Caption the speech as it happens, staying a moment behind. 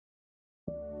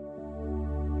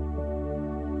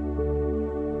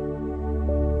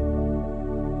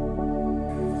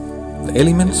The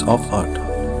elements of art: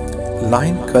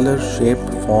 line, color, shape,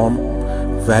 form,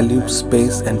 value,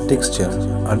 space and texture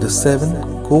are the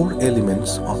 7 core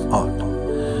elements of art.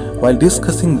 While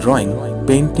discussing drawing,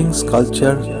 painting,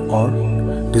 sculpture or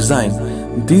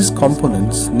design, these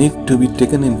components need to be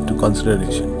taken into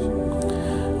consideration.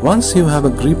 Once you have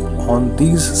a grip on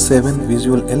these 7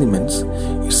 visual elements,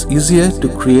 it's easier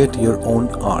to create your own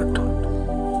art.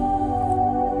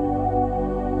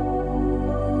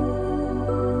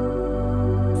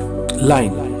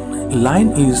 Line. Line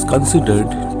is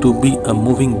considered to be a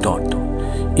moving dot.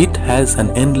 It has an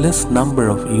endless number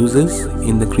of uses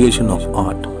in the creation of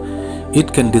art.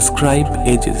 It can describe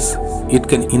edges. It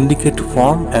can indicate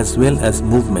form as well as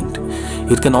movement.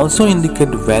 It can also indicate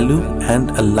value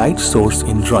and a light source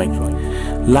in drawing.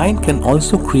 Line can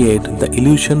also create the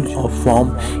illusion of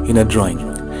form in a drawing.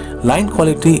 Line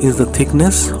quality is the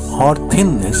thickness or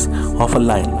thinness of a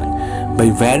line. By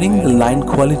varying the line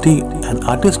quality, an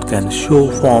artist can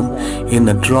show form in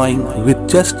a drawing with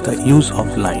just the use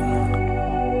of line.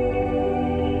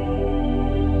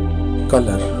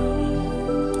 Color.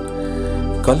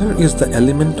 Color is the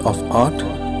element of art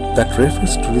that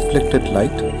refers to reflected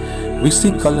light. We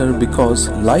see color because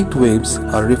light waves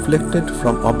are reflected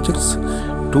from objects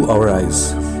to our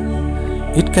eyes.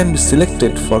 It can be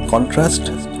selected for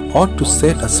contrast or to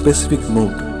set a specific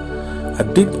mood. A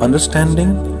deep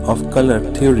understanding of color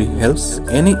theory helps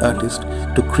any artist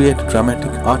to create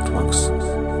dramatic artworks.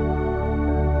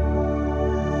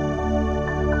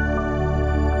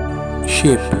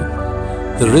 Shape.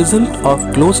 The result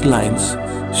of closed lines.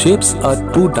 Shapes are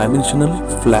two-dimensional,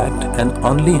 flat and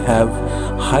only have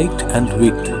height and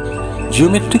width.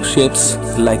 Geometric shapes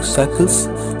like circles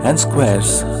and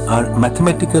squares are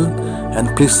mathematical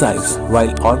and precise,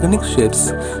 while organic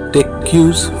shapes take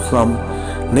cues from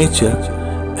nature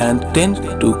and tend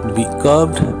to be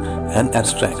curved and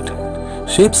abstract.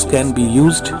 Shapes can be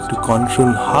used to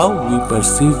control how we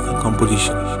perceive a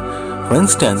composition. For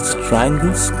instance,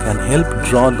 triangles can help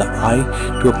draw the eye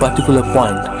to a particular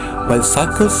point, while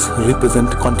circles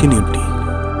represent continuity.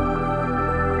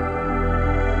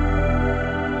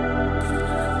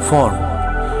 Form.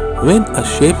 When a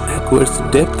shape acquires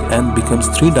depth and becomes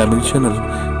three-dimensional,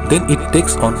 then it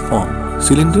takes on form.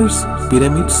 Cylinders,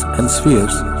 pyramids and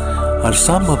spheres are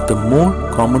some of the more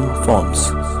common forms.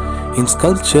 In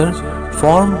sculpture,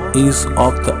 form is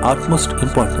of the utmost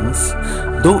importance,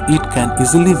 though it can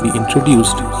easily be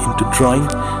introduced into drawing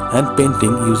and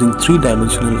painting using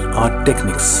three-dimensional art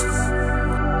techniques.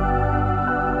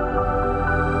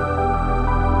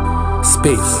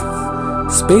 Space.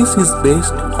 Space is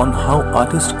based on how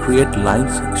artists create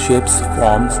lines, shapes,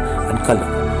 forms and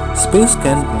color. Space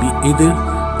can be either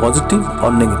positive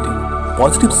or negative.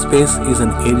 Positive space is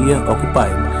an area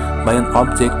occupied by an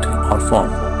object or form.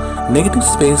 Negative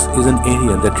space is an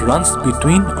area that runs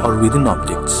between or within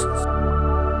objects.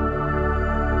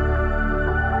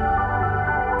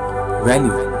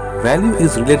 Value. Value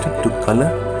is related to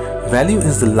color. Value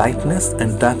is the lightness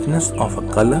and darkness of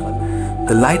a color.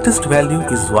 The lightest value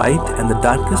is white and the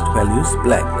darkest value is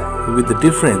black, with the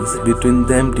difference between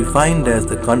them defined as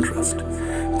the contrast.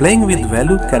 Playing with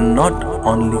value can not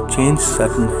only change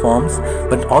certain forms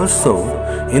but also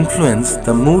influence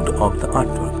the mood of the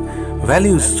artwork.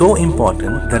 Value is so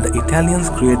important that the Italians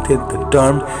created the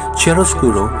term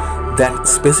chiaroscuro that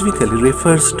specifically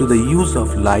refers to the use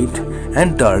of light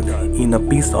and dark in a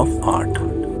piece of art.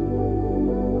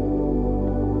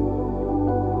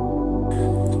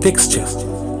 Texture.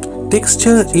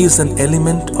 Texture is an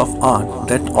element of art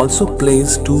that also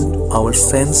plays to our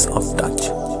sense of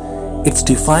touch. It's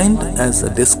defined as a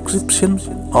description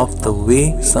of the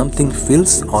way something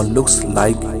feels or looks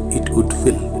like it would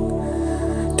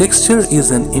feel. Texture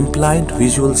is an implied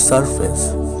visual surface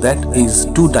that is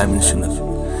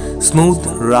two-dimensional. Smooth,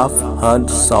 rough, hard,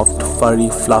 soft, furry,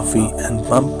 fluffy and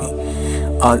bumpy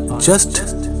are just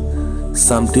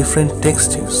some different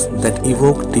textures that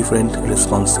evoke different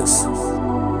responses.